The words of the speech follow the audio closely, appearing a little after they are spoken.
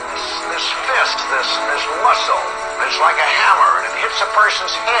muscle. It's like a hammer and it hits a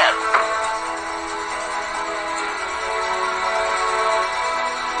person's head.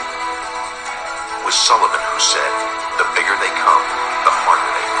 It was Sullivan who said, the bigger they come, the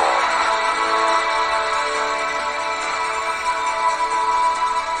harder they fall.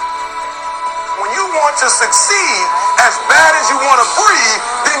 When you want to succeed as bad as you want to breathe,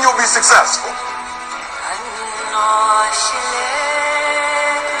 then you'll be successful.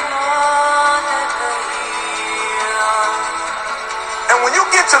 And when you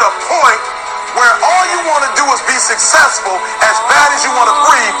get to the point where all you want to do is be successful as bad as you want to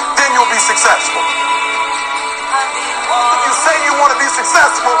breathe, then you'll be successful. You say you want to be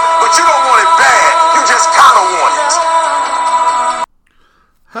successful, but you don't want it bad. You just kind of want it.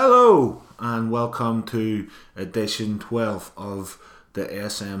 Hello and welcome to edition 12 of the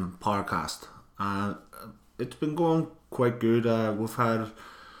SM Podcast. It's been going quite good. We've had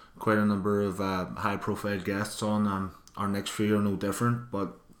quite a number of high profile guests on. Our next few are no different,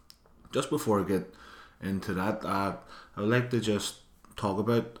 but just before I get into that, I would like to just talk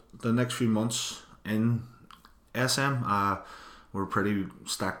about the next few months in SM. We're pretty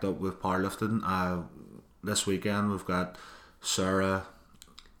stacked up with powerlifting. This weekend we've got Sarah,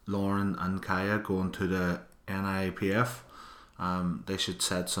 Lauren and Kaya going to the NIPF. They should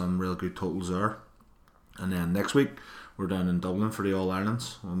set some real good totals there. And then next week we're down in Dublin for the All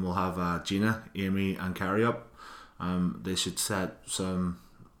Irelands, and we'll have Gina, Amy and Carrie up. They should set some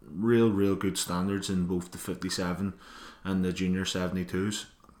real good standards in both the 57 and the junior 72s.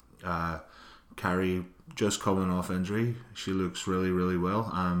 Carrie just coming off injury, she looks really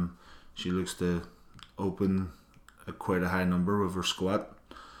well. She looks to open quite a high number with her squat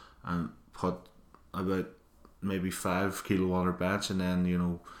and put about maybe 5 kilo on her bench, and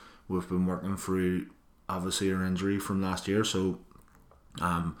then we've been working through obviously her injury from last year, so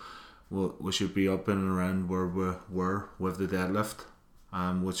we should be up and around where we were with the deadlift,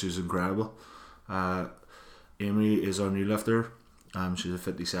 which is incredible. Amy is our new lifter. She's a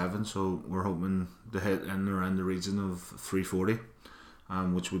 57, so we're hoping to hit in around the region of 340,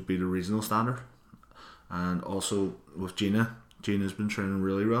 which would be the regional standard. And also with Gina's been training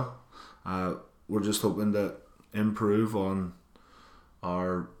really well. We're just hoping to improve on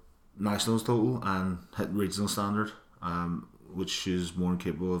our nationals total and hit regional standard, which she's more than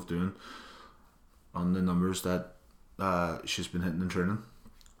capable of doing on the numbers that she's been hitting in training.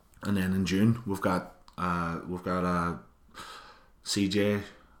 And then in June we've got CJ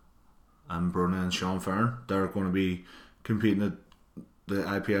and Bruna and Sean Farron. They're going to be competing at the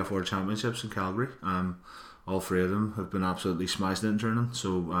IPF World Championships in Calgary. All three of them have been absolutely smashing it in training.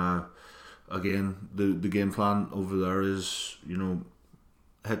 So again, the game plan over there is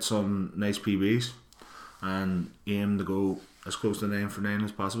hit some nice PBs and aim to go as close to 9 for 9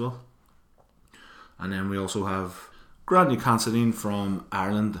 as possible. And then we also have Granny Considine from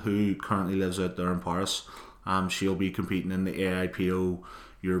Ireland, who currently lives out there in Paris. She'll be competing in the AIPO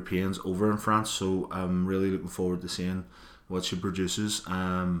Europeans over in France, so I'm really looking forward to seeing what she produces.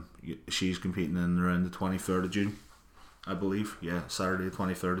 She's competing in around the 23rd of June, I believe. Yeah, Saturday the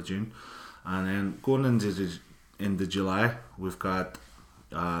 23rd of June. And then going into July, we've got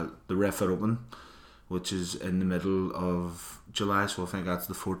the Refit Open, which is in the middle of July, so I think that's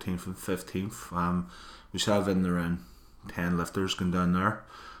the 14th and 15th. We should have in around 10 lifters going down there.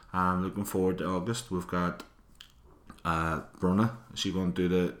 Looking forward to August. We've got Bruna. She's going to do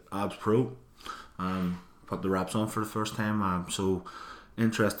the Abs Pro, put the wraps on for the first time. So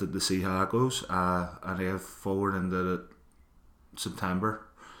interested to see how that goes. And then forward into September,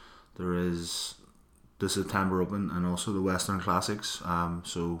 there is the September Open and also the Western Classics.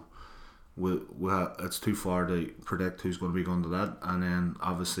 So it's too far to predict who's going to be going to that. And then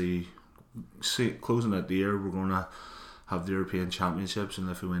obviously closing out the year, we're going to have the European Championships in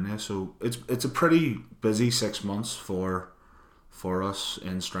Lithuania. So it's a pretty busy 6 months for us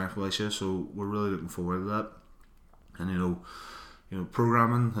in Strength Malaysia. So we're really looking forward to that. And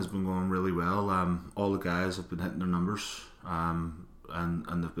programming has been going really well. All the guys have been hitting their numbers, and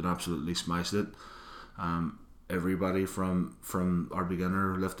they've been absolutely smashed it. Everybody from our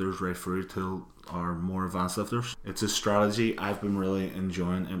beginner lifters right through to our more advanced lifters. It's a strategy I've been really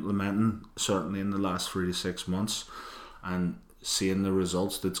enjoying implementing, certainly in the last 3 to 6 months, and seeing the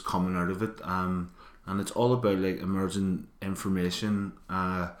results that's coming out of it. And it's all about emerging information,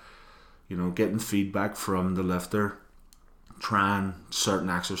 getting feedback from the lifter, trying certain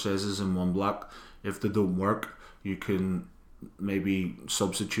exercises in one block. If they don't work, you can maybe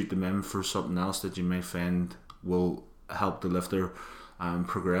substitute them in for something else that you may find will help the lifter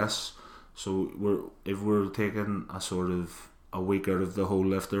progress. So if we're taking a sort of a week out of the whole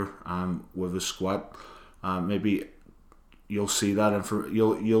lifter with a squat, maybe you'll see that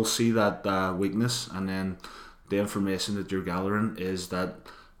you'll see that weakness, and then the information that you're gathering is that,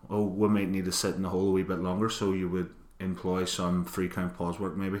 oh, we might need to sit in the hole a wee bit longer, so you would employ some free count pause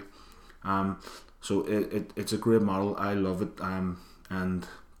work maybe. So it's a great model. I love it, and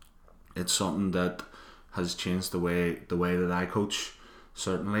it's something that has changed the way that I coach,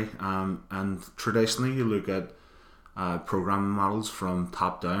 certainly. And traditionally you look at programming models from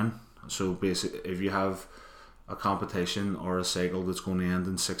top down. So basically, if you have a competition or a cycle that's going to end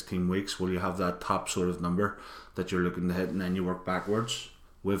in 16 weeks, well, you have that top sort of number that you're looking to hit, and then you work backwards.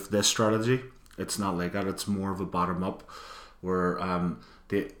 With this strategy, it's not like that. It's more of a bottom up, where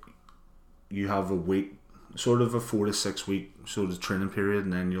you have a week, sort of a 4 to 6 week sort of training period,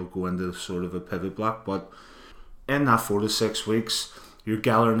 and then you'll go into sort of a pivot block. But in that 4 to 6 weeks, you're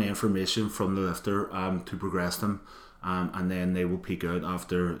gathering the information from the lifter to progress them, and then they will peak out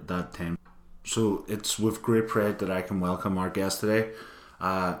after that time. So it's with great pride that I can welcome our guest today,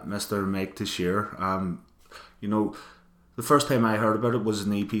 Mr. Mike Teixeira. The first time I heard about it was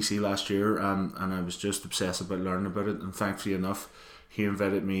in EPC last year, and I was just obsessed about learning about it, and thankfully enough, he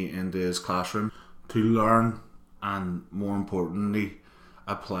invited me into his classroom to learn and, more importantly,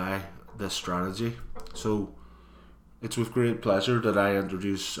 apply this strategy. So it's with great pleasure that I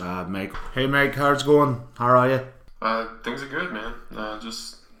introduce Mike. Hey Mike, how's it going? How are you? Things are good, man.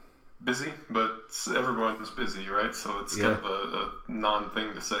 Just busy, but everyone's busy, right? So it's kind of a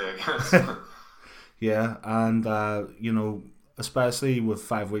non-thing to say, I guess. Yeah, and especially with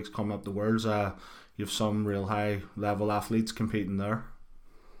 5 weeks coming up the Worlds, you have some real high level athletes competing there.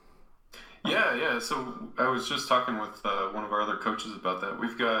 Yeah. So I was just talking with one of our other coaches about that.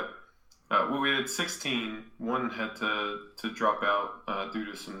 We've got we had 16. One had to drop out due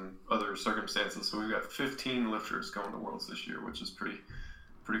to some other circumstances. So we've got 15 lifters going to Worlds this year, which is pretty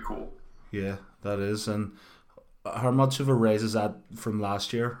cool. Yeah, that is. And how much of a raise is that from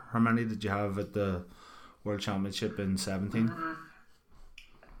last year? How many did you have at the World Championship in 17? Mm-hmm.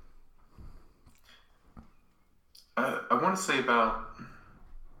 I want to say about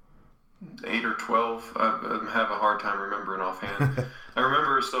 8 or 12. I have a hard time remembering offhand. I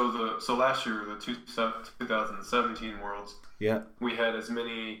remember so last year, the 2017 Worlds. Yeah, we had as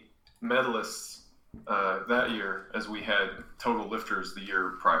many medalists that year as we had total lifters the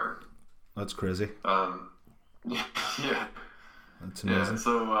year prior. That's crazy. Yeah. That's amazing. Yeah,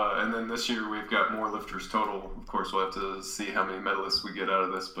 so and then this year we've got more lifters total. Of course, we'll have to see how many medalists we get out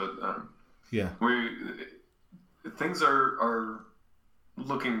of this, but things are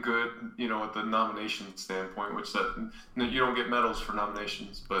looking good, at the nomination standpoint, which that you don't get medals for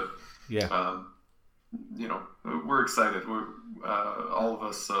nominations, but we're excited. We're all of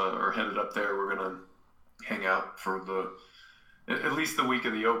us are headed up there. We're gonna hang out for at least the week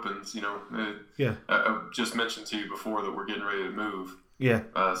of the Opens. I just mentioned to you before that we're getting ready to move. Yeah.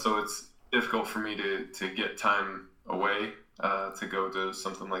 So it's difficult for me to get time away to go to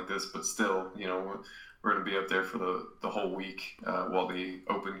something like this, but still, we're going to be up there for the whole week while the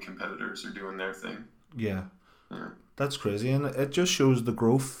Open competitors are doing their thing. Yeah. That's crazy, and it just shows the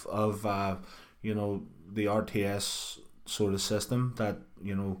growth of the RTS sort of system that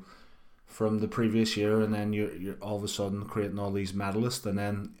from the previous year, and then you're all of a sudden creating all these medalists, and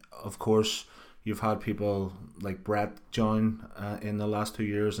then of course you've had people like Brett join in the last 2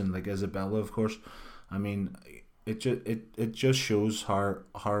 years, and like Isabella, of course. I mean, it just shows how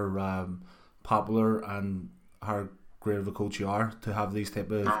popular and how great of a coach you are to have these type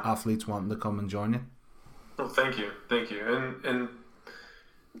of athletes wanting to come and join you. Well, thank you, and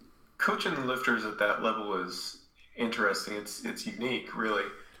coaching the lifters at that level is interesting. It's unique, really.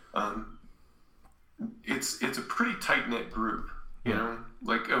 It's a pretty tight-knit group,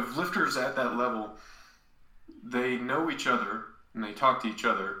 like of lifters at that level. They know each other and they talk to each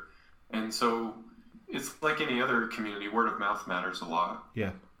other, and so it's like any other community. Word of mouth matters a lot.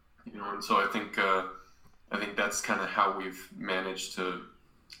 Yeah. And so I think that's kind of how we've managed to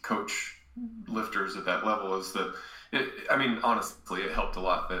coach lifters at that level. Is that honestly, it helped a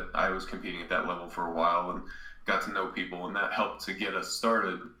lot that I was competing at that level for a while and got to know people, and that helped to get us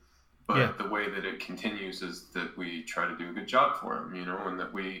started. But the way that it continues is that we try to do a good job for them, and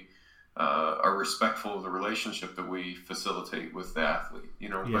that we are respectful of the relationship that we facilitate with the athlete,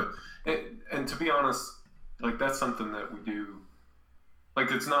 But and to be honest, like that's something that we do. Like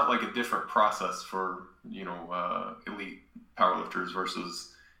it's not like a different process for elite powerlifters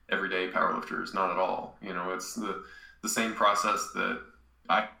versus everyday powerlifters. Not at all. It's the same process that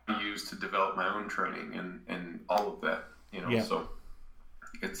I use to develop my own training and all of that. So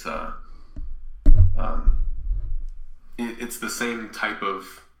it's it's the same type of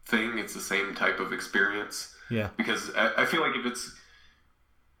thing. It's the same type of experience. Yeah. Because I feel like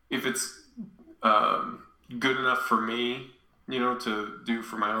if it's good enough for me, to do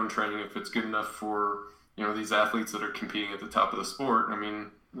for my own training, if it's good enough for these athletes that are competing at the top of the sport, I mean,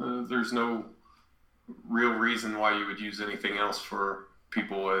 there's no real reason why you would use anything else for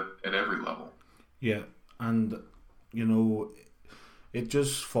people at every level. Yeah, and it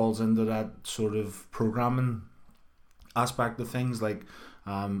just falls into that sort of programming aspect of things. Like,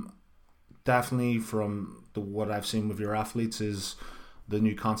 definitely from what I've seen with your athletes is the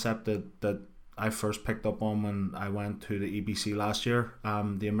new concept that I first picked up on when I went to the EBC last year,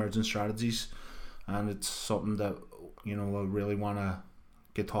 the emergent strategies, and it's something that I really want to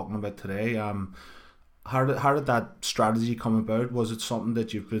get talking about today. How did that strategy come about? Was it something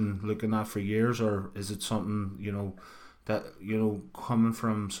that you've been looking at for years, or is it something that coming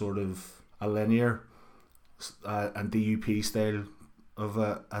from sort of a linear and DUP style of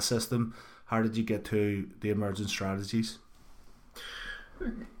a system? How did you get to the emergent strategies?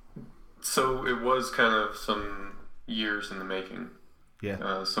 So it was kind of some years in the making.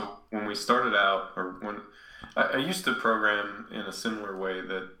 Yeah. So when we started out, or when I used to program in a similar way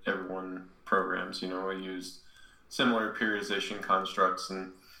that everyone programs, I used similar periodization constructs,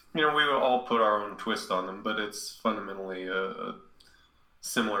 and we would all put our own twist on them, but it's fundamentally a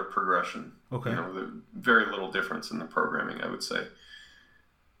similar progression. Okay. Very little difference in the programming, I would say.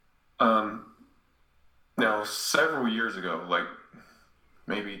 Now, several years ago, like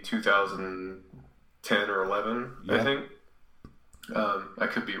maybe 2010 or 11, yeah. I think. I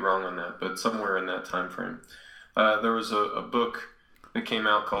could be wrong on that, but somewhere in that time frame. There was a book that came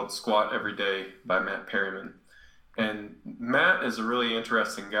out called Squat Every Day by Matt Perryman. And Matt is a really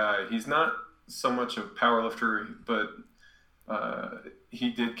interesting guy. He's not so much a powerlifter, but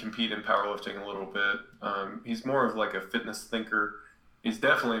he did compete in powerlifting a little bit. He's more of like a fitness thinker. He's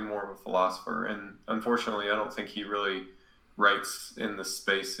definitely more of a philosopher. And unfortunately, I don't think he really writes in this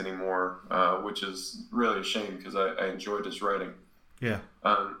space anymore, which is really a shame because I enjoyed his writing. Yeah.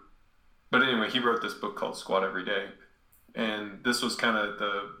 But anyway, he wrote this book called Squat Every Day. And this was kind of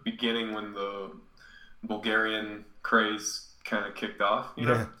the beginning when the Bulgarian craze kind of kicked off,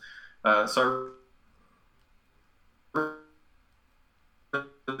 Yeah. So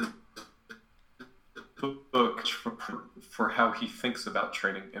book for how he thinks about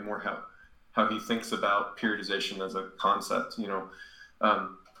training and more how he thinks about periodization as a concept, and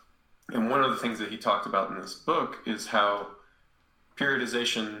one of the things that he talked about in this book is how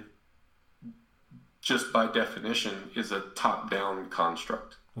periodization, just by definition, is a top-down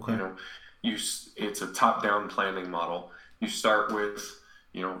construct. Okay. It's a top-down planning model. You start with,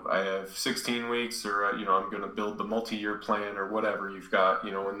 I have 16 weeks, or I'm going to build the multi-year plan or whatever you've got,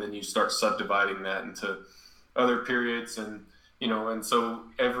 and then you start subdividing that into other periods, and so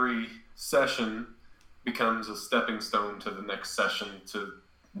every session becomes a stepping stone to the next session to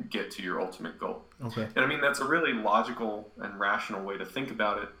get to your ultimate goal. Okay. And I mean, that's a really logical and rational way to think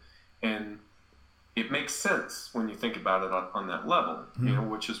about it, and it makes sense when you think about it on that level,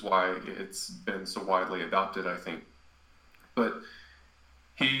 which is why it's been so widely adopted, I think. But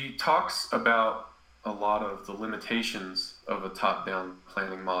he talks about a lot of the limitations of a top-down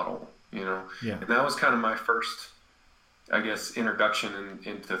planning model, Yeah. And that was kind of my first, I guess, introduction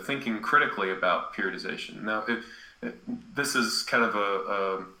into thinking critically about periodization. Now, this is kind of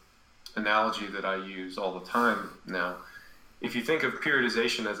a analogy that I use all the time now. If you think of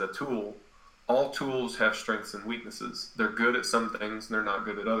periodization as a tool, all tools have strengths and weaknesses. They're good at some things, and they're not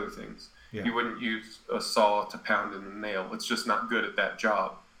good at other things. Yeah. You wouldn't use a saw to pound in a nail. It's just not good at that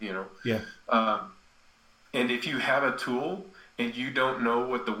job, Yeah. And if you have a tool and you don't know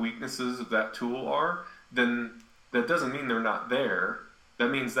what the weaknesses of that tool are, then that doesn't mean they're not there. That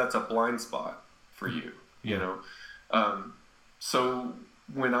means that's a blind spot for you, So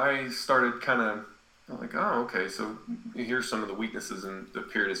when I started kind of like, oh, okay, so here's some of the weaknesses in the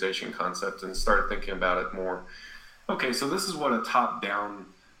periodization concept, and started thinking about it more. Okay, so this is what a top-down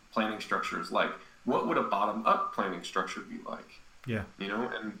planning structure is like. What would a bottom-up planning structure be like? Yeah.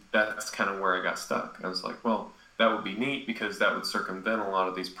 And that's kind of where I got stuck. I was like, well, that would be neat because that would circumvent a lot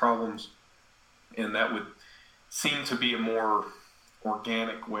of these problems, and that would seem to be a more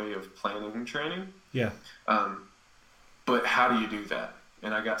organic way of planning and training. Yeah. But how do you do that?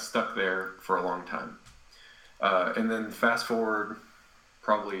 And I got stuck there for a long time. And then fast forward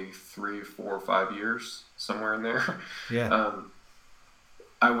probably 3, 4, 5 years, somewhere in there. Yeah.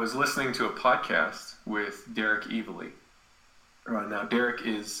 I was listening to a podcast with Derek Evely. Now, Derek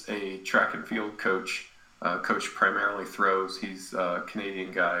is a track and field coach, coached primarily throws. He's a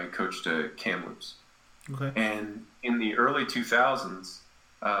Canadian guy, coached at Kamloops. Okay. And in the early 2000s,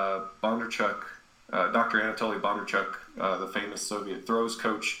 Bondarchuk, Dr. Anatoly Bondarchuk, the famous Soviet throws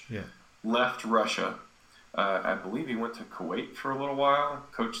coach, left Russia. I believe he went to Kuwait for a little while,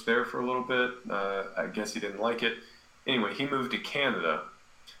 coached there for a little bit. I guess he didn't like it. Anyway, he moved to Canada.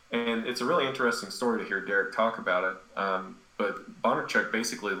 And it's a really interesting story to hear Derek talk about it. But Bondarchuk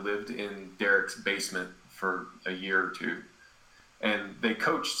basically lived in Derek's basement for a year or two. And they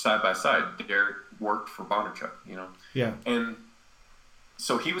coached side by side. Derek worked for Bondarchuk, you know? Yeah. And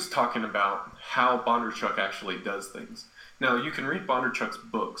so he was talking about how Bondarchuk actually does things. Now, you can read Bondarchuk's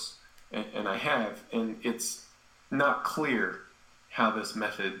books, and I have, and it's not clear how this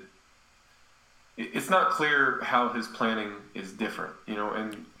method, it's not clear how his planning is different, you know,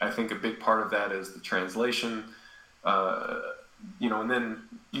 and I think a big part of that is the translation, you know, and then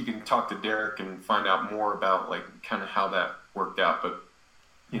you can talk to Derek and find out more about, like, kind of how that worked out, but,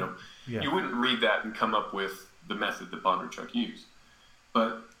 you know, you wouldn't read that and come up with the method that Bondarchuk used.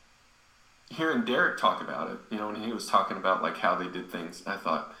 But hearing Derek talk about it, you know, and he was talking about, like, how they did things, I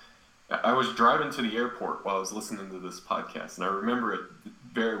thought, I was driving to the airport while I was listening to this podcast, and I remember it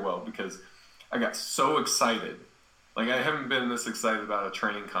very well because I got so excited. Like, I haven't been this excited about a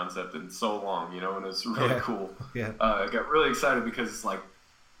training concept in so long, you know, and it's really cool. Yeah. I got really excited because it's like,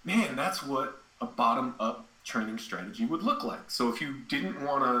 man, that's what a bottom-up training strategy would look like. So if you didn't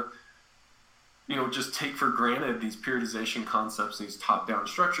want to, you know, just take for granted these periodization concepts, these top-down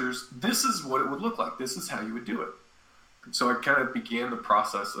structures, this is what it would look like. This is how you would do it. So I kind of began the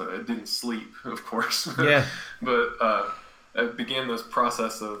process. I didn't sleep, of course. Yeah. But I began this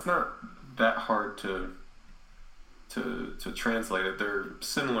process of, it's not that hard to translate it. They're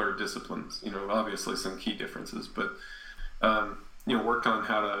similar disciplines, you know, obviously some key differences, but, you know, worked on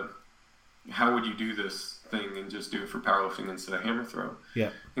how would you do this thing and just do it for powerlifting instead of hammer throw.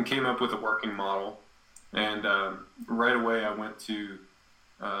 Yeah. And came up with a working model. And right away I went to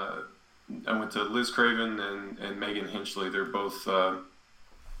Liz Craven and Megan Hinchley. They're both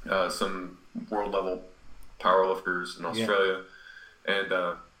some world level powerlifters in Australia. And,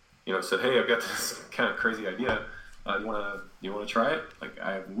 you know, said, hey, I've got this kind of crazy idea. You want to try it? Like,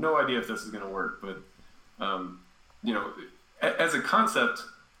 I have no idea if this is going to work, but, you know, as a concept,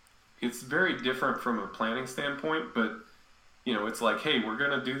 it's very different from a planning standpoint, but, you know, it's like, hey, we're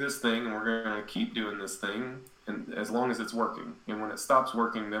going to do this thing and we're going to keep doing this thing, and as long as it's working. And when it stops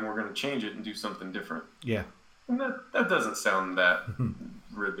working, then we're going to change it and do something different. Yeah. And that doesn't sound that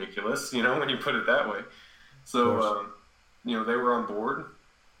ridiculous, you know, when you put it that way. So, you know, they were on board.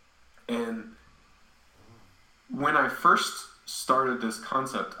 And when I first started this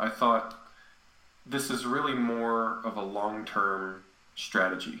concept, I thought this is really more of a long-term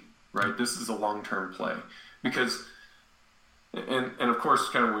strategy, right? This is a long-term play because, and of course,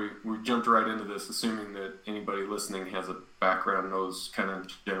 kind of we jumped right into this, assuming that anybody listening has a background, knows kind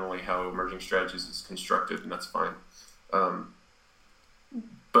of generally how emerging strategies is constructed, and that's fine.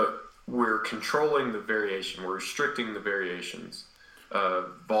 But we're controlling the variation, we're restricting the variations,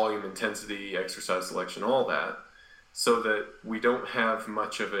 volume, intensity, exercise selection, all that, so that we don't have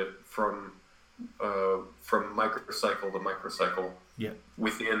much of it from microcycle to microcycle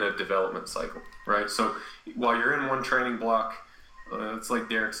within a development cycle, right? So while you're in one training block, it's like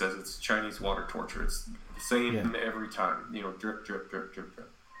Derek says, it's Chinese water torture. It's the same every time, you know, drip, drip, drip, drip,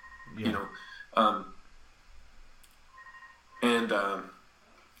 drip, you know.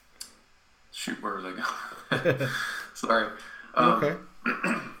 Shoot, where was I going? Sorry. Okay.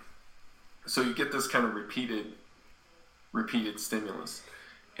 So you get this kind of repeated stimulus.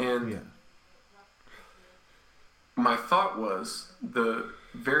 And my thought was the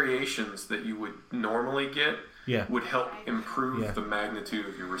variations that you would normally get would help improve the magnitude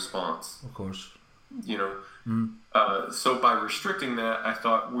of your response. Of course. You know? So by restricting that, I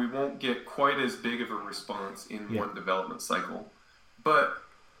thought we won't get quite as big of a response in one development cycle. But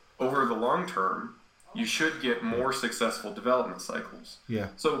over the long term, you should get more successful development cycles. Yeah.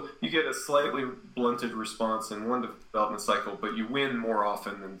 So you get a slightly blunted response in one development cycle, but you win more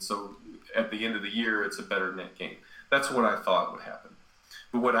often, and so at the end of the year, it's a better net gain. That's what I thought would happen.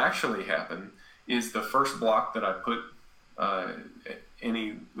 But what actually happened is the first block that I put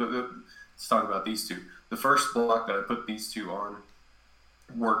let's talk about these two. The first block that I put these two on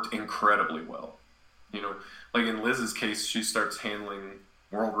worked incredibly well. You know, like in Liz's case, she starts handling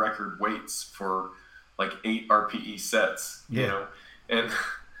world record weights for like 8 RPE sets, you know, and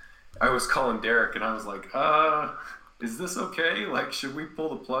I was calling Derek and I was like, is this okay? Like, should we pull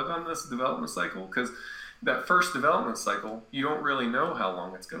the plug on this development cycle? Because that first development cycle, you don't really know how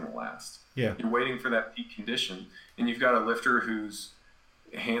long it's going to last. Yeah. You're waiting for that peak condition, and you've got a lifter who's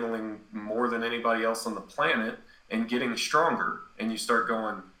handling more than anybody else on the planet, and getting stronger, and you start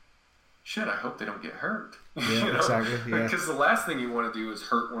going, shit, I hope they don't get hurt. Yeah, exactly. Yeah. Because the last thing you want to do is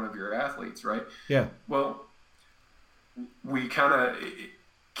hurt one of your athletes, right? Yeah. Well, we kind of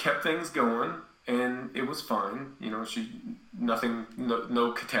kept things going, and it was fine. You know,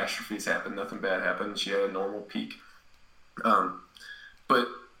 no catastrophes happened, nothing bad happened. She had a normal peak. But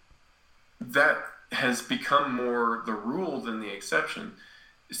that has become more the rule than the exception,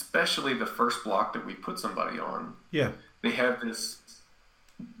 especially the first block that we put somebody on. Yeah. They have this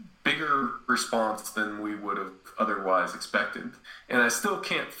bigger response than we would have otherwise expected. And I still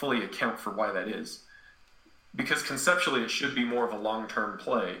can't fully account for why that is. Because conceptually it should be more of a long-term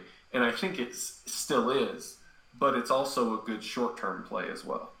play, and I think it still is, but it's also a good short-term play as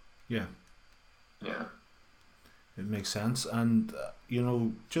well. Yeah. Yeah. It makes sense. And,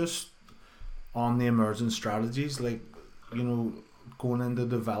 just on the emergent strategies, like, going into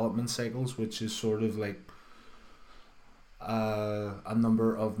development cycles, which is sort of like a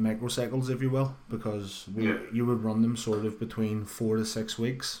number of microcycles, if you will, because you would run them sort of between 4 to 6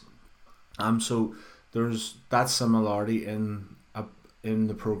 weeks. So there's that similarity in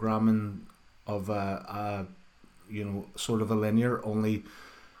the programming of sort of a linear, only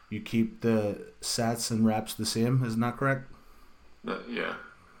you keep the sets and reps the same. Isn't that correct? Yeah.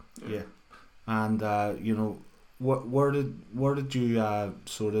 And where did you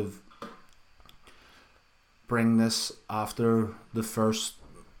sort of bring this after the first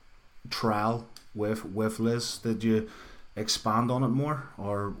trial with Liz? Did you expand on it more,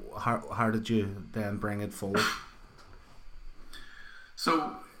 or how did you then bring it forward?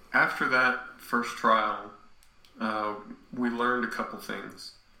 So after that first trial, we learned a couple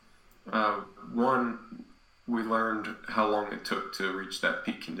things. One, we learned how long it took to reach that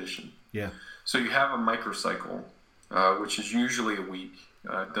peak condition. Yeah. So you have a microcycle, which is usually a week.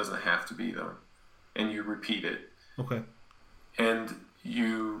 It doesn't have to be, though. And you repeat it. Okay. And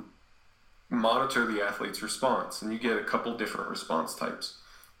you monitor the athlete's response, and you get a couple different response types.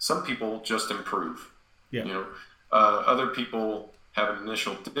 Some people just improve. Yeah. Other people have an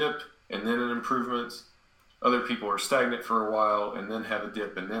initial dip and then an improvement. Other people are stagnant for a while and then have a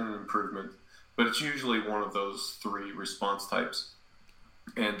dip and then an improvement. But it's usually one of those 3 response types.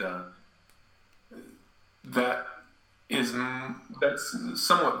 And that's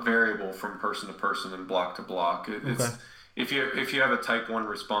somewhat variable from person to person and block to block. It's, okay. If you have a type 1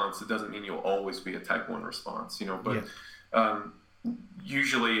 response, it doesn't mean you'll always be a type 1 response, but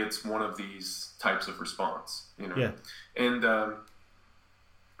usually it's one of these types of response, Yeah. And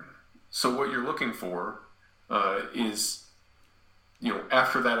so what you're looking for is,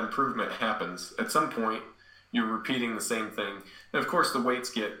 after that improvement happens, at some point you're repeating the same thing. And of course the weights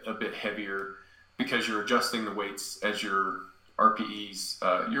get a bit heavier because you're adjusting the weights as your RPEs,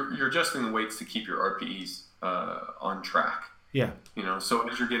 you're adjusting the weights to keep your RPEs on track. Yeah. So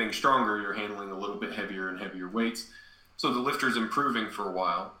as you're getting stronger, you're handling a little bit heavier and heavier weights. So the lifter's improving for a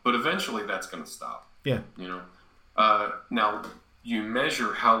while, but eventually that's going to stop. Yeah. Now you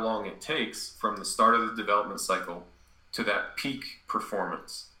measure how long it takes from the start of the development cycle to that peak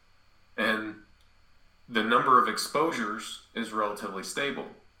performance. And the number of exposures is relatively stable.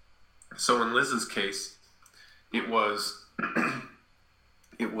 So in Liz's case, it was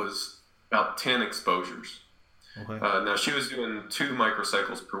about 10 exposures. Okay. Now she was doing 2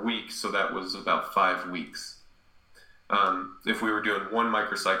 microcycles per week, so that was about 5 weeks. If we were doing 1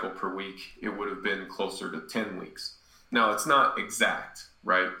 microcycle per week, it would have been closer to 10 weeks. Now it's not exact,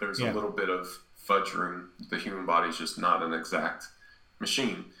 right? There's a little bit of fudge room. The human body is just not an exact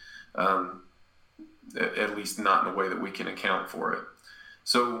machine, at least not in a way that we can account for it.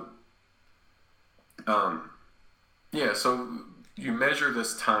 So, so you measure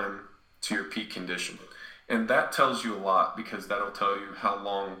this time to your peak condition. And that tells you a lot, because that'll tell you how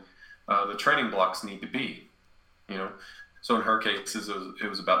long the training blocks need to be. So in her case, it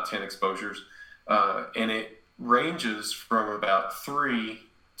was about 10 exposures. And it ranges from about 3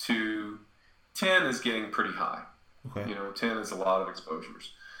 to 10 is getting pretty high. Okay. 10 is a lot of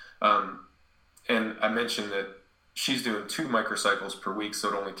exposures. And I mentioned that she's doing 2 microcycles per week, so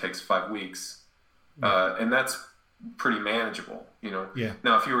it only takes 5 weeks. And that's pretty manageable, Yeah.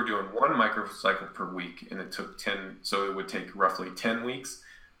 Now, if you were doing 1 microcycle per week and it took 10, so it would take roughly 10 weeks,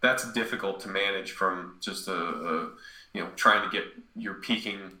 that's difficult to manage from just trying to get your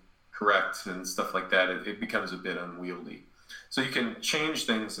peaking correct and stuff like that. It becomes a bit unwieldy. So you can change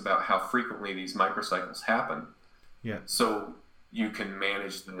things about how frequently these microcycles happen. Yeah. So you can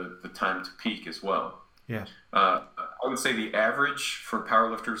manage the time to peak as well. Yeah. I would say the average for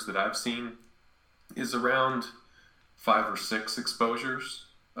powerlifters that I've seen is around 5 or 6 exposures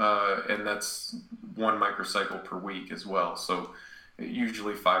and that's 1 microcycle per week as well. So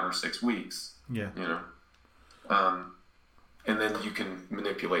usually 5 or 6 weeks. Yeah. You know, and then you can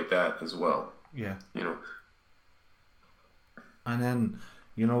manipulate that as well. Yeah. You know, and then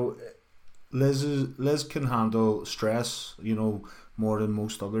Liz can handle stress, more than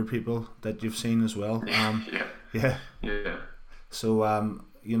most other people that you've seen as well. Yeah. So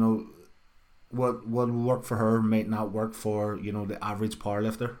what will work for her might not work for the average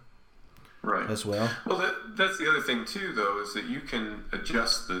powerlifter, right? As well. Well, that's the other thing too, though, is that you can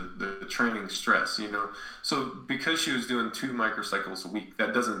adjust the training stress. So because she was doing 2 microcycles a week,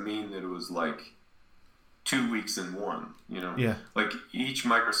 that doesn't mean that it was like 2 weeks in one. Yeah. Like each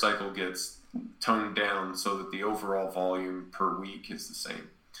microcycle gets toned down so that the overall volume per week is the same,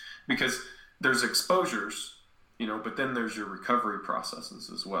 because there's exposures, but then there's your recovery processes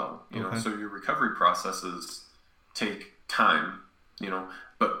as well. Okay. So your recovery processes take time,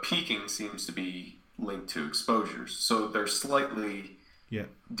 but peaking seems to be linked to exposures, so they're slightly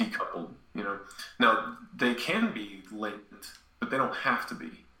decoupled. Now they can be linked, but they don't have to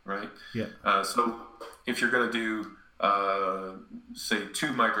be, right? Yeah. So if you're going to do say 2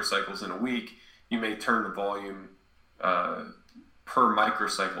 microcycles in a week, you may turn the volume per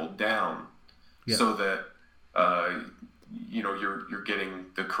microcycle down, so that you're getting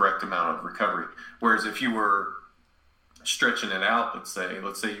the correct amount of recovery. Whereas if you were stretching it out, let's say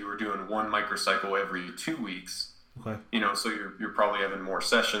you were doing 1 microcycle every 2 weeks, okay, so you're probably having more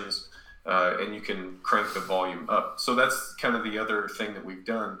sessions, and you can crank the volume up. So that's kind of the other thing that we've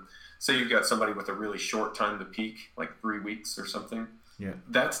done. Say you've got somebody with a really short time to peak, like 3 weeks or something. Yeah.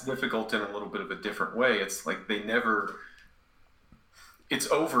 That's difficult in a little bit of a different way. It's like it's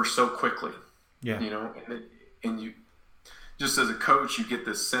over so quickly. Yeah. And you, just as a coach, you get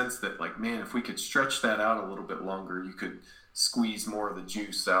this sense that, like, man, if we could stretch that out a little bit longer, you could squeeze more of the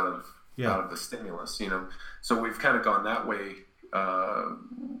juice out of the stimulus, So we've kind of gone that way,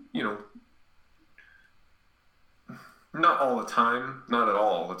 not all the time, not at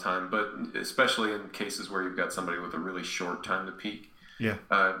all the time, but especially in cases where you've got somebody with a really short time to peak. Yeah.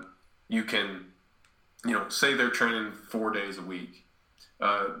 You can, say they're training 4 days a week.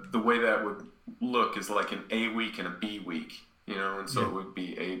 The way that would look is like an A week and a B week, and so it would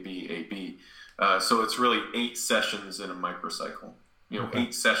be A, B, A, B. So it's really 8 sessions in a microcycle,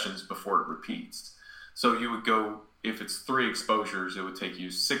 8 sessions before it repeats. So you would go, if it's 3 exposures, it would take you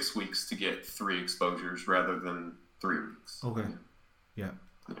 6 weeks to get 3 exposures rather than 3 weeks. Okay. Yeah.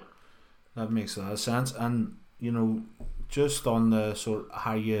 That makes a lot of sense. And, just on the sort of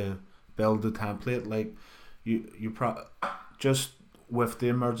how you build the template, like just with the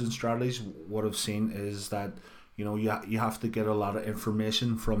emergent strategies, what I've seen is that, you have to get a lot of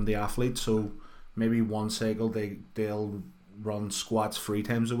information from the athlete. So maybe one cycle they'll run squats 3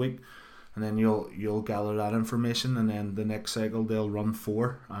 times a week, and then you'll gather that information, and then the next cycle they'll run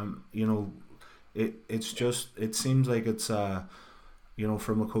 4. It seems like it's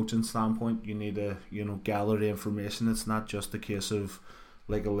from a coaching standpoint, you need to gather the information. It's not just a case of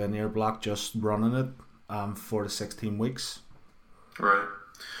like a linear block, just running it for the 16 weeks. Right.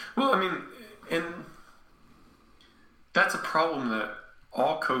 Well, I mean, and that's a problem that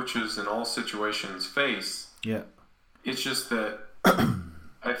all coaches in all situations face. Yeah. It's just that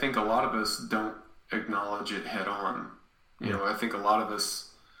I think a lot of us don't acknowledge it head on. I think a lot of us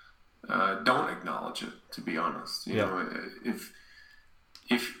don't acknowledge it, to be honest. You know,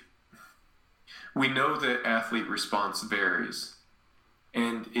 if we know that athlete response varies,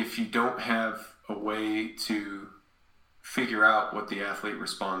 and if you don't have a way to figure out what the athlete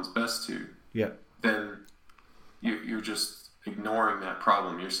responds best to, then you're just ignoring that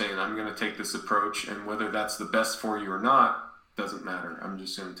problem. You're saying, I'm going to take this approach, and whether that's the best for you or not doesn't matter. I'm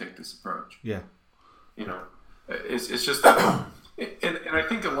just going to take this approach. Yeah. It's just that, and I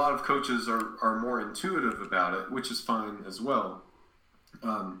think a lot of coaches are more intuitive about it, which is fine as well.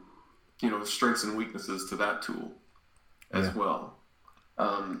 Strengths and weaknesses to that tool as well.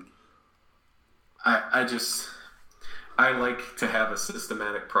 I like to have a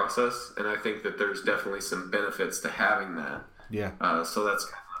systematic process, and I think that there's definitely some benefits to having that. Yeah. So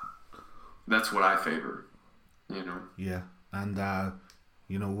that's what I favor. Yeah, and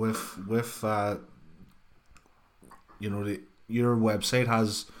with your website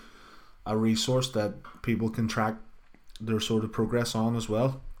has a resource that people can track their sort of progress on as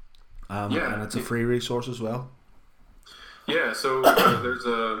well. And it's a free resource as well. Yeah, so there's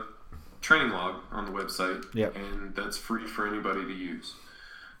a training log on the website, and that's free for anybody to use.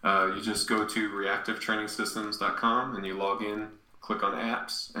 You just go to reactivetrainingsystems.com and you log in, click on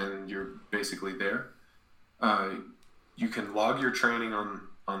apps, and you're basically there. You can log your training on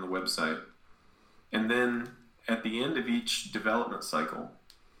on the website. And then at the end of each development cycle,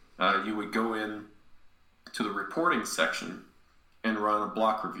 you would go in to the reporting section and run a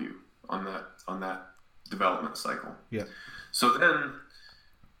block review on that development cycle. Yeah. So then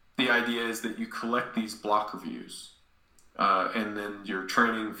the idea is that you collect these block reviews, and then you're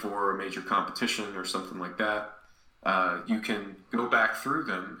training for a major competition or something like that. You can go back through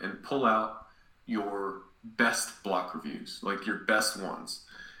them and pull out your best block reviews, like your best ones.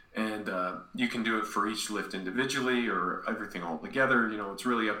 And you can do it for each lift individually or everything all together. It's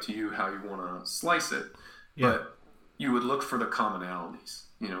really up to you how you want to slice it. Yeah. But you would look for the commonalities.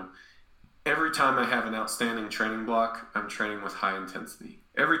 Every time I have an outstanding training block, I'm training with high intensity.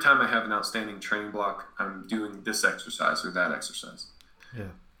 Every time I have an outstanding training block, I'm doing this exercise or that exercise. Yeah.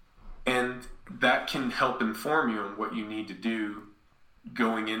 And that can help inform you on what you need to do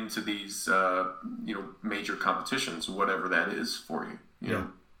going into these, major competitions, whatever that is for you. You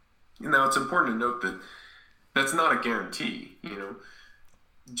know? Now, it's important to note that that's not a guarantee.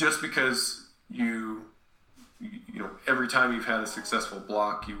 Just because every time you've had a successful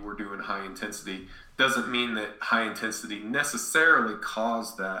block, you were doing high intensity, doesn't mean that high intensity necessarily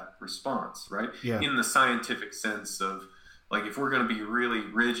caused that response, right? Yeah. In the scientific sense of, like, if we're going to be really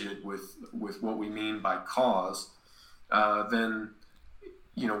rigid with what we mean by cause, then,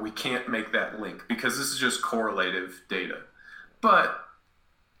 we can't make that link because this is just correlative data. But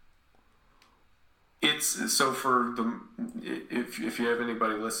it's so for if you have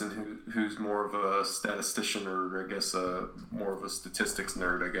anybody listen who's more of a statistician or I guess more of a statistics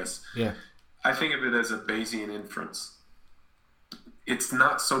nerd, I guess. Yeah. I think of it as a Bayesian inference. It's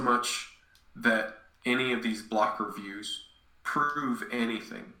not so much that any of these block reviews prove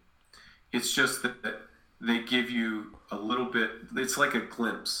anything. It's just that they give you a little bit. It's like a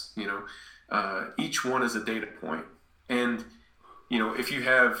glimpse. Each one is a data point, and if you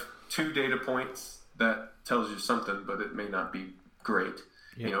have 2 data points, that tells you something, but it may not be great.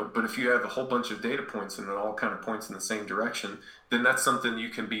 Yeah. But if you have a whole bunch of data points and it all kind of points in the same direction, then that's something you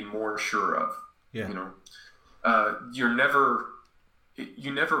can be more sure of. Yeah. You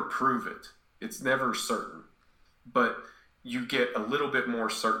never prove it. It's never certain, but you get a little bit more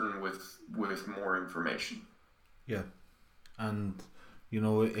certain with more information. Yeah. And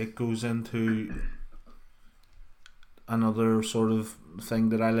it goes into another sort of thing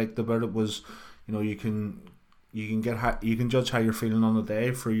that I liked about it was, you can judge how you're feeling on the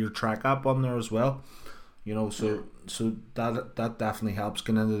day for your track app on there as well. So that definitely helps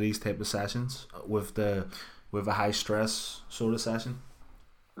getting into these type of sessions with a high stress sort of session.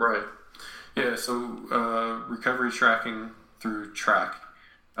 Right. Yeah. So recovery tracking through Track.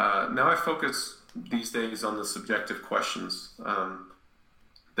 Now I focus these days on the subjective questions.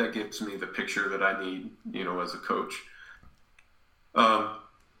 That gives me the picture that I need, as a coach.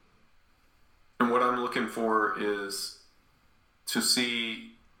 And what I'm looking for is to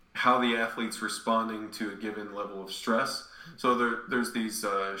see how the athlete's responding to a given level of stress. So there's these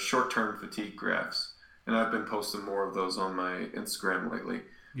short-term fatigue graphs, and I've been posting more of those on my Instagram lately,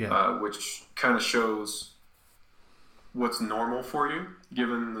 which kind of shows what's normal for you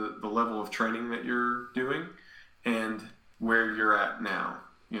given the level of training that you're doing and where you're at now.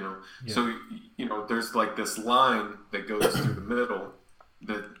 So there's like this line that goes through the middle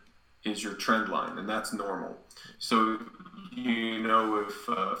that is your trend line, and that's normal. So if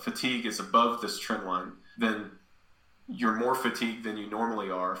fatigue is above this trend line, then you're more fatigued than you normally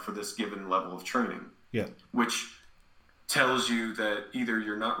are for this given level of training. Yeah. Which tells you that either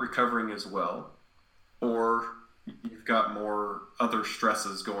you're not recovering as well, or you've got more other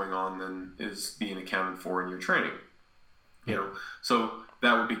stresses going on than is being accounted for in your training. So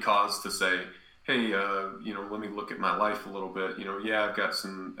that would be cause to say, hey, let me look at my life a little bit. I've got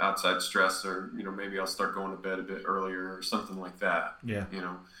some outside stress, or maybe I'll start going to bed a bit earlier or something like that. Yeah.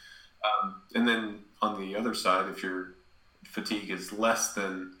 And then on the other side, if your fatigue is less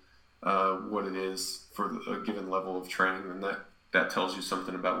than what it is for a given level of training, then that tells you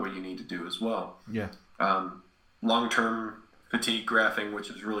something about what you need to do as well. Yeah. Long-term fatigue graphing, which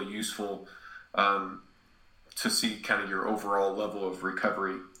is really useful to see kind of your overall level of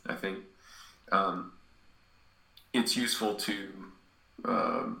recovery, I think. It's useful to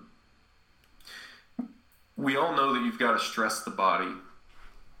we all know that you've got to stress the body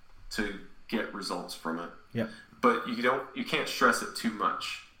to get results from it. Yeah. But you can't stress it too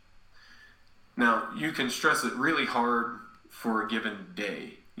much. Now, you can stress it really hard for a given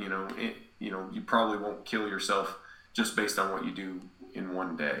day. You probably won't kill yourself just based on what you do in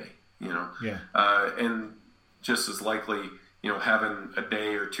one day. Yeah. And just as likely, having a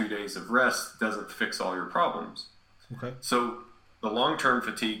day or 2 days of rest doesn't fix all your problems. Okay. So the long-term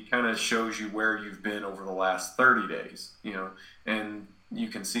fatigue kind of shows you where you've been over the last 30 days, and you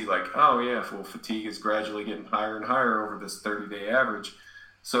can see like, oh yeah, well, fatigue is gradually getting higher and higher over this 30-day average.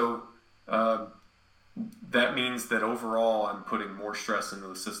 So that means that overall I'm putting more stress into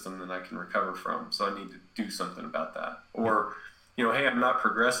the system than I can recover from. So I need to do something about that. Or, hey, I'm not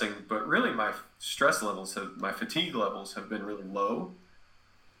progressing, but really my my fatigue levels have been really low.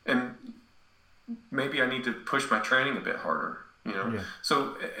 And maybe I need to push my training a bit harder, Yeah.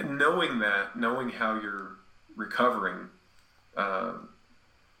 So knowing how you're recovering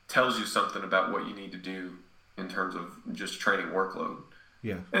tells you something about what you need to do in terms of just training workload.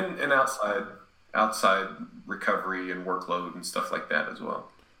 Yeah. And outside recovery and workload and stuff like that as well.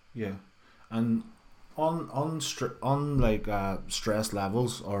 Yeah. And on stress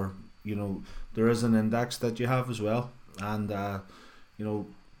levels, or there is an index that you have as well, and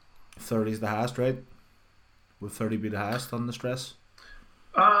 30 is the highest, right? Would 30 be the highest on the stress?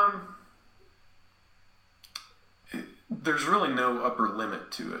 There's really no upper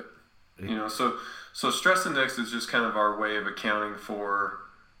limit to it. So stress index is just kind of our way of accounting for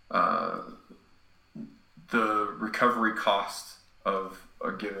the recovery cost of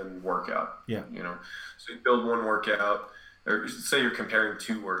a given workout. Yeah. So you build one workout, or say you're comparing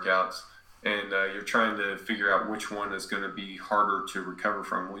two workouts, and you're trying to figure out which one is going to be harder to recover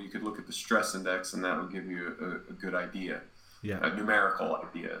from. Well, you could look at the stress index, and that would give you a good idea, a numerical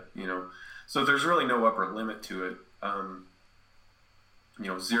idea. So there's really no upper limit to it.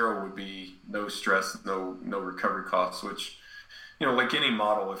 0 would be no stress, no recovery costs, which, like any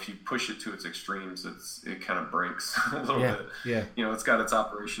model, if you push it to its extremes, it kind of breaks a little bit. Yeah. It's got its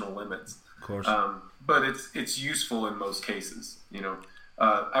operational limits. Of course. But it's useful in most cases.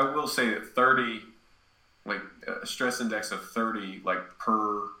 I will say that 30, like a stress index of 30, like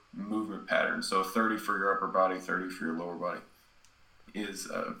per movement pattern. So 30 for your upper body, 30 for your lower body is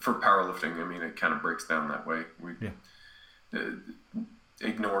for powerlifting. I mean, it kind of breaks down that way. We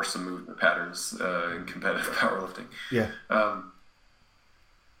ignore some movement patterns in competitive powerlifting. Yeah.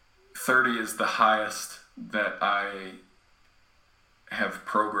 30 is the highest that I have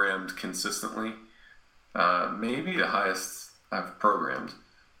programmed consistently. Maybe the highest I've programmed.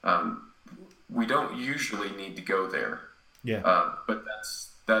 We don't usually need to go there. Yeah. But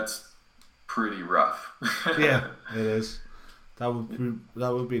that's pretty rough. Yeah, it is. That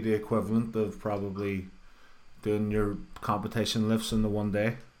would be the equivalent of probably doing your competition lifts in the one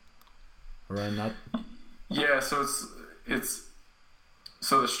day. Around that. Yeah, so it's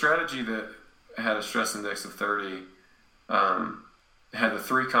so the strategy that had a stress index of 30 had the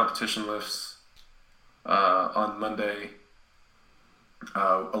 3 competition lifts on Monday,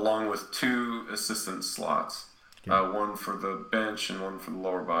 along with 2 assistance slots, one for the bench and one for the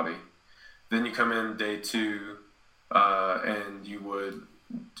lower body. Then you come in day 2, and you would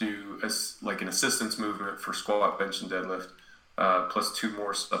do an assistance movement for squat, bench, and deadlift, plus 2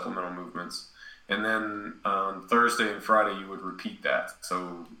 more supplemental movements. And then on Thursday and Friday, you would repeat that.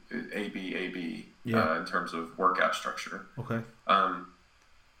 So AB, in terms of workout structure. Okay.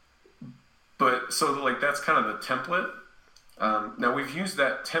 But so that's kind of the template. Now we've used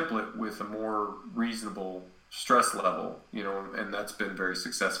that template with a more reasonable stress level, and that's been very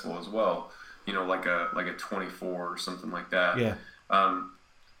successful as well. Like a 24 or something like that. Yeah.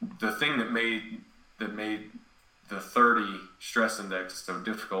 The thing that made the 30 stress index so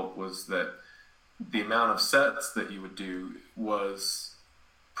difficult was that the amount of sets that you would do was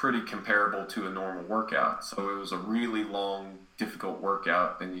pretty comparable to a normal workout. So it was a really long, difficult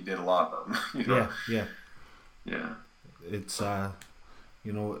workout, and you did a lot of them. Yeah. It's the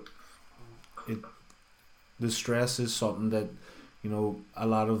stress is something that a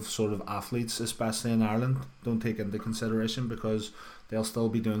lot of sort of athletes, especially in Ireland, don't take into consideration, because they'll still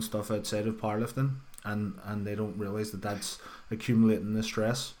be doing stuff outside of powerlifting, and they don't realize that that's accumulating the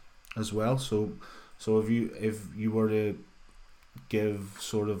stress as well. So if you were to give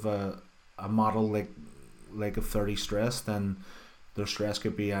sort of a model like a 30 stress, then their stress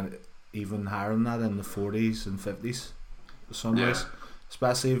could be even higher than that, in the 40s and 50s some days,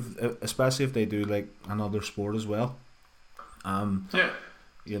 especially if they do like another sport as well.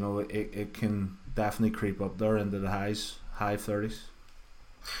 It can definitely creep up there into the high 30s.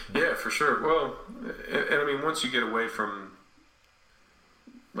 Yeah, for sure. Well, and I mean, once you get away from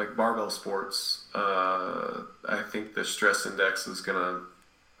like barbell sports, I think the stress index is gonna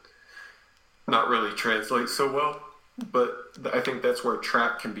not really translate so well. But I think that's where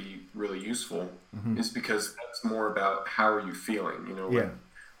track can be really useful, is because that's more about how are you feeling.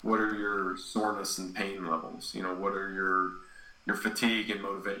 What are your soreness and pain levels? What are your fatigue and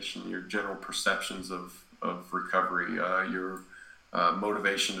motivation, your general perceptions of recovery, your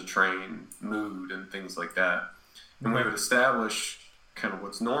motivation to train, mood, and things like that. And we would establish kind of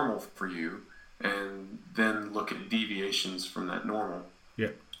what's normal for you, and then look at deviations from that normal.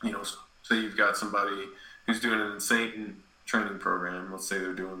 Yeah. You know, say you've got somebody who's doing an insane training program. Let's say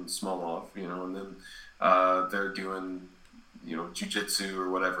they're doing small off, you know, and then they're doing, you know, jiu-jitsu or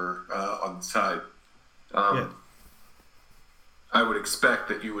whatever on the side. I would expect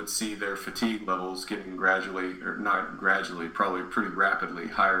that you would see their fatigue levels getting gradually, or not gradually, probably pretty rapidly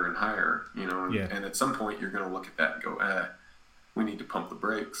higher and higher, you know, and at some point you're going to look at that and go, we need to pump the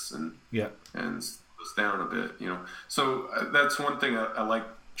brakes and slow this down a bit, you know. So that's one thing I like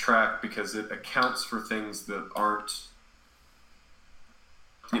track, because it accounts for things that aren't,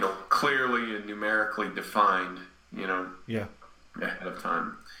 you know, clearly and numerically defined, you know, ahead of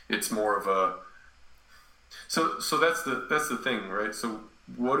time. It's more of a, so that's the thing, right? So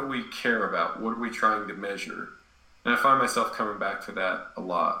what do we care about? What are we trying to measure? And I find myself coming back to that a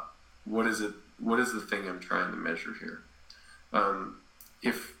lot. What is it? What is the thing I'm trying to measure here?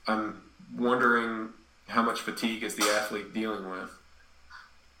 If I'm wondering how much fatigue is the athlete dealing with,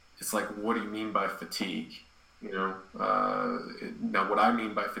 it's like, what do you mean by fatigue? You know, now what I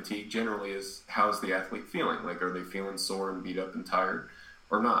mean by fatigue generally is, how's the athlete feeling? Like, are they feeling sore and beat up and tired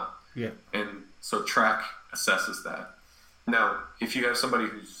or not? Yeah. And so track assesses that. Now, if you have somebody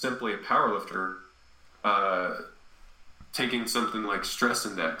who's simply a powerlifter, taking something like stress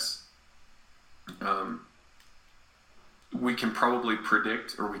index, we can probably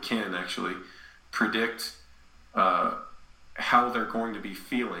predict, or we can actually predict how they're going to be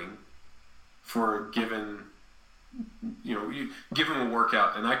feeling for a given, you know, you give them a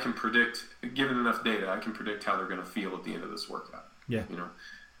workout, and I can predict, given enough data, I can predict how they're going to feel at the end of this workout. Yeah. You know,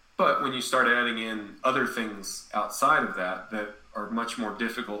 but when you start adding in other things outside of that that are much more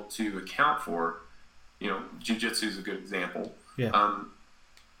difficult to account for, you know, jiu-jitsu is a good example. Yeah.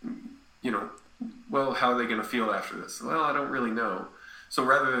 You know, well, how are they going to feel after this? Well, I don't really know. So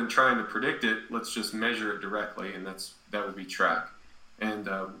rather than trying to predict it, let's just measure it directly, and that would be track. And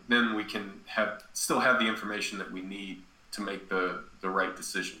then we can still have the information that we need to make the right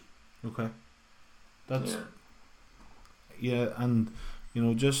decision. Okay. That's and you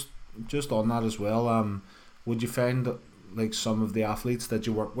know, just on that as well, would you find that, like, some of the athletes that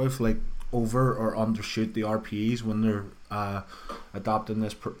you work with, like, over or undershoot the RPEs when they're adopting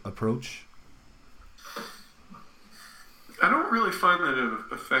this approach? I don't really find that it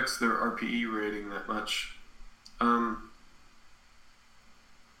affects their RPE rating that much.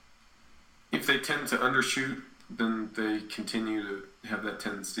 If they tend to undershoot, then they continue to have that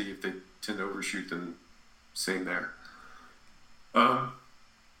tendency. If they tend to overshoot, then same there.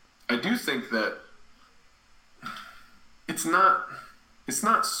 I do think that it's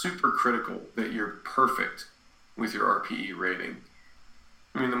not super critical that you're perfect with your RPE rating.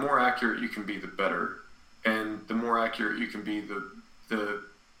 I mean, the more accurate you can be, the better. And the more accurate you can be, the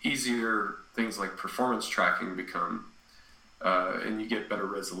easier things like performance tracking become, and you get better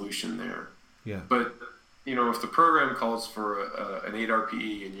resolution there. Yeah. But, you know, if the program calls for an 8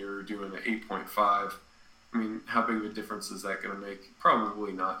 RPE and you're doing an 8.5, I mean, how big of a difference is that going to make?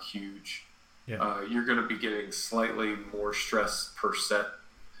 Probably not huge. Yeah. You're going to be getting slightly more stress per set.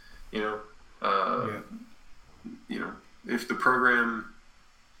 You know, you know, if the program,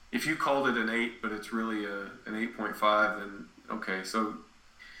 if you called it an 8, but it's really an 8.5, then okay. So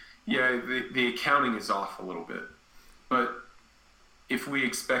yeah, the accounting is off a little bit, but if we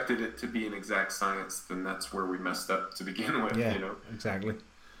expected it to be an exact science, then that's where we messed up to begin with. Yeah, you know, exactly.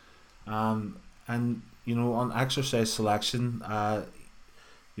 And you know, on exercise selection,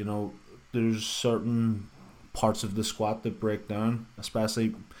 you know, there's certain parts of the squat that break down,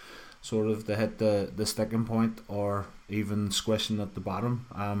 especially sort of to hit the sticking point or even squishing at the bottom.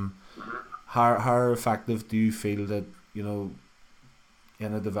 How effective do you feel that, you know,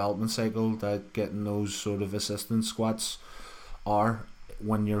 in a development cycle, that getting those sort of assistant squats are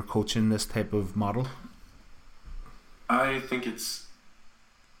when you're coaching this type of model? I think it's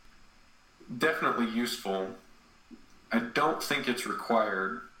definitely useful. I don't think it's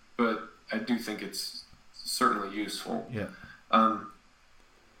required, but I do think it's certainly useful. Yeah.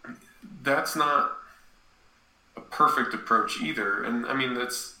 That's not a perfect approach either, and I mean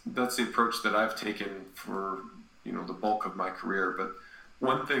that's the approach that I've taken for, you know, the bulk of my career. But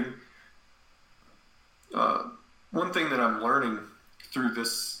one thing that I'm learning through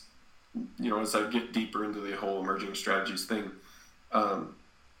this, you know, as I get deeper into the whole emerging strategies thing,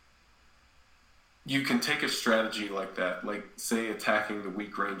 you can take a strategy like that, like say attacking the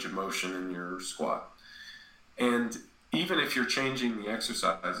weak range of motion in your squat, and even if you're changing the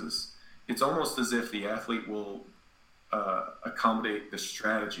exercises, it's almost as if the athlete will accommodate the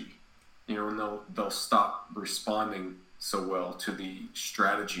strategy, and they'll stop responding so well to the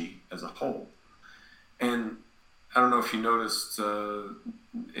strategy as a whole. And I don't know if you noticed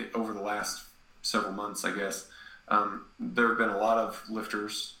over the last several months, I guess, there have been a lot of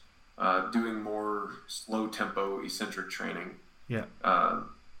lifters doing more slow tempo eccentric training. Yeah.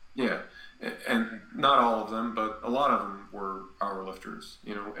 And not all of them, but a lot of them were power lifters,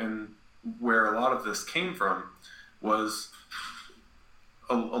 and where a lot of this came from was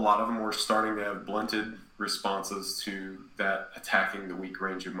a lot of them were starting to have blunted responses to that attacking the weak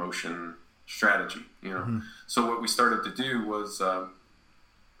range of motion strategy, So what we started to do was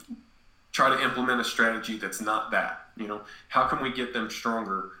try to implement a strategy that's not that, how can we get them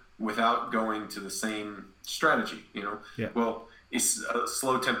stronger without going to the same strategy, Yeah. Well,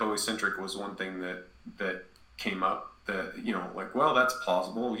 slow tempo eccentric was one thing that came up that, well, that's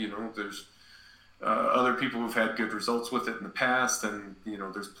plausible, there's other people who've had good results with it in the past, and,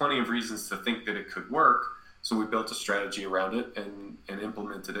 there's plenty of reasons to think that it could work. So we built a strategy around it and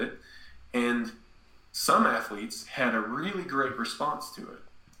implemented it. And some athletes had a really great response to it.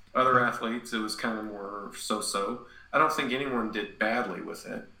 Other athletes, it was kind of more so-so. I don't think anyone did badly with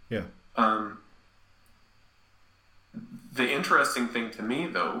it. Yeah. The interesting thing to me,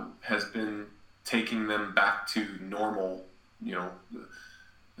 though, has been taking them back to normal,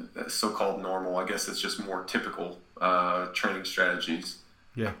 so-called normal. I guess it's just more typical training strategies.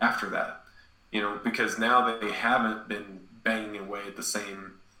 Yeah. After that, because now they haven't been banging away at the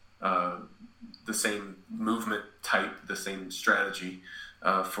same movement type, the same strategy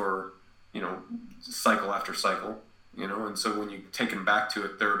for cycle after cycle. And so when you take them back to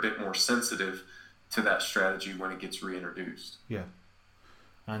it, they're a bit more sensitive to that strategy when it gets reintroduced. Yeah.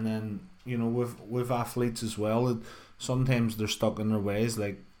 And then, with athletes as well, sometimes they're stuck in their ways,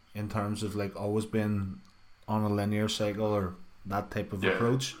 like in terms of like always being on a linear cycle or that type of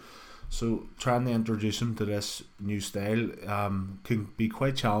approach. So trying to introduce them to this new style can be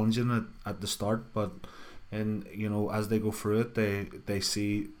quite challenging at the start, but as they go through it, they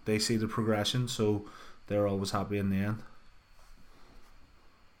see the progression, so they're always happy in the end.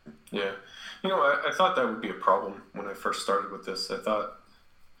 Yeah. I thought that would be a problem when I first started with this. I thought,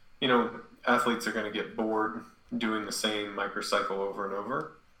 athletes are going to get bored doing the same microcycle over and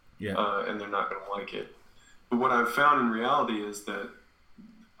over, and they're not going to like it. But what I've found in reality is that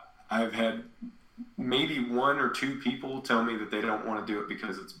I've had maybe one or two people tell me that they don't want to do it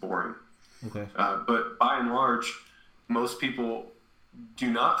because it's boring. Okay. But by and large, most people do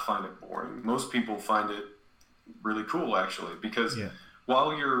not find it boring. Most people find it really cool, actually, because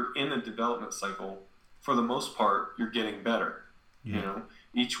while you're in a development cycle, for the most part, you're getting better.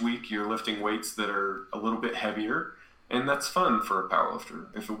 Each week you're lifting weights that are a little bit heavier, and that's fun for a powerlifter.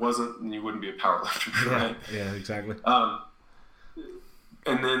 If it wasn't, then you wouldn't be a powerlifter, right? Yeah, exactly.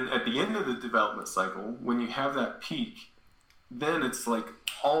 And then at the end of the development cycle, when you have that peak, then it's like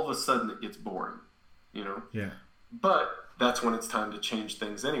all of a sudden it gets boring, Yeah. But that's when it's time to change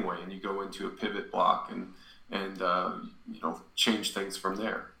things anyway, and you go into a pivot block and change things from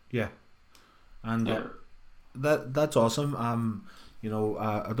there. Yeah. And that's awesome. I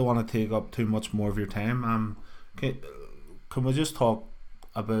don't want to take up too much more of your time. Can we just talk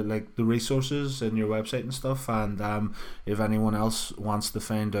about like the resources in your website and stuff, and if anyone else wants to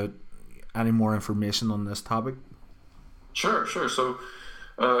find out any more information on this topic? Sure. So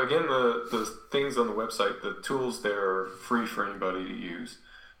again, the things on the website, the tools there are free for anybody to use.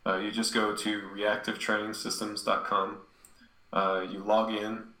 You just go to reactivetrainingsystems.com, you log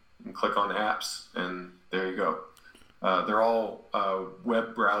in and click on apps, and there you go. They're all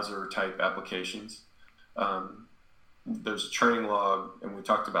web browser type applications. There's a training log, and we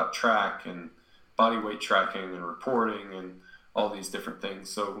talked about track and body weight tracking and reporting and all these different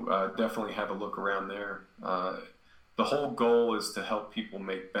things. So definitely have a look around there. The whole goal is to help people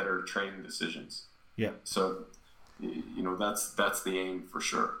make better training decisions. Yeah. So, that's the aim for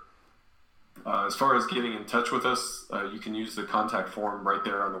sure. As far as getting in touch with us, you can use the contact form right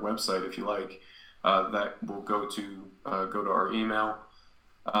there on the website if you like. That will go to our email.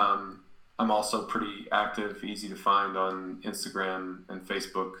 I'm also pretty active, easy to find on Instagram and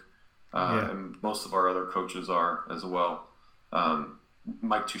Facebook, and most of our other coaches are as well.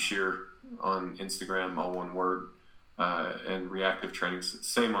 Mike Tushir on Instagram, all one word, and Reactive Training,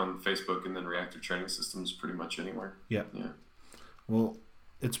 same on Facebook, and then Reactive Training Systems pretty much anywhere. Yeah. Well,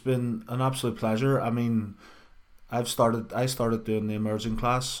 it's been an absolute pleasure. I mean, I started doing the emerging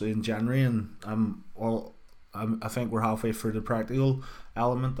class in January, and I think we're halfway through the practical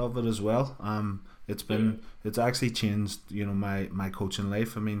element of it as well. It's actually changed, my coaching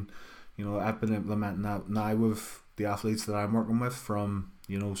life. I mean, I've been implementing that now with the athletes that I'm working with, from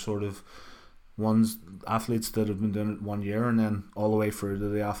sort of athletes that have been doing it 1 year, and then all the way through to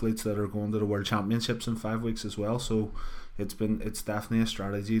the athletes that are going to the World Championships in 5 weeks as well. So it's definitely a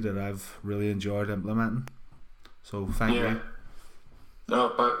strategy that I've really enjoyed implementing. So thank you.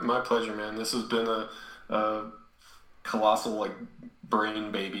 No, my pleasure, man. This has been a colossal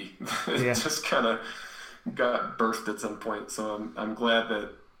brain baby. It just kind of got birthed at some point. So I'm glad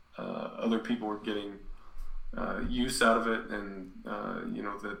that other people are getting use out of it, and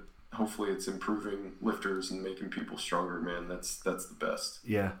that hopefully it's improving lifters and making people stronger, man. That's the best.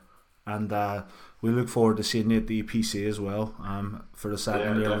 Yeah. And we look forward to seeing you at the EPC as well, for the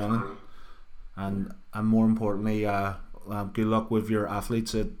second year running. And more importantly, good luck with your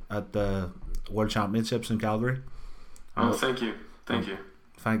athletes at the World Championships in Calgary. Oh, thank you. Thank you,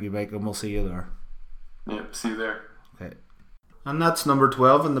 Mike, and we'll see you there. Yep, see you there. Okay. And that's number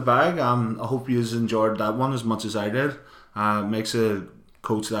 12 in the bag. I hope you enjoyed that one as much as I did. Makes a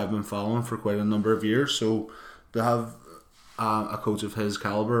coach that I've been following for quite a number of years, so to have a coach of his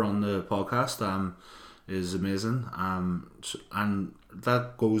caliber on the podcast is amazing. And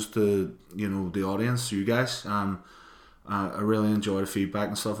that goes to the audience, you guys. I really enjoy the feedback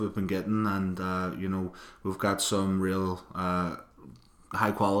and stuff we've been getting, and we've got some real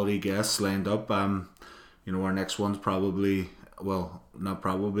high quality guests lined up. Our next one's it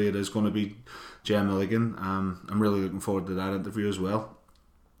is going to be Jen Milligan. I'm really looking forward to that interview as well.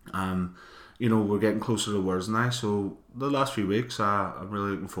 We're getting closer to Worlds now, so the last few weeks I'm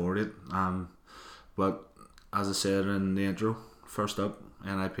really looking forward to it. But as I said in the intro, first up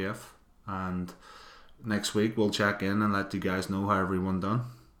NIPF, and next week we'll check in and let you guys know how everyone done.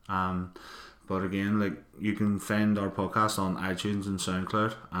 But again, you can find our podcast on iTunes and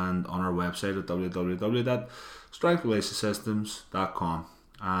SoundCloud, and on our website at www.strengthrelationsystems.com.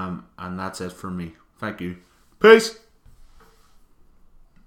 And that's it for me. Thank you. Peace.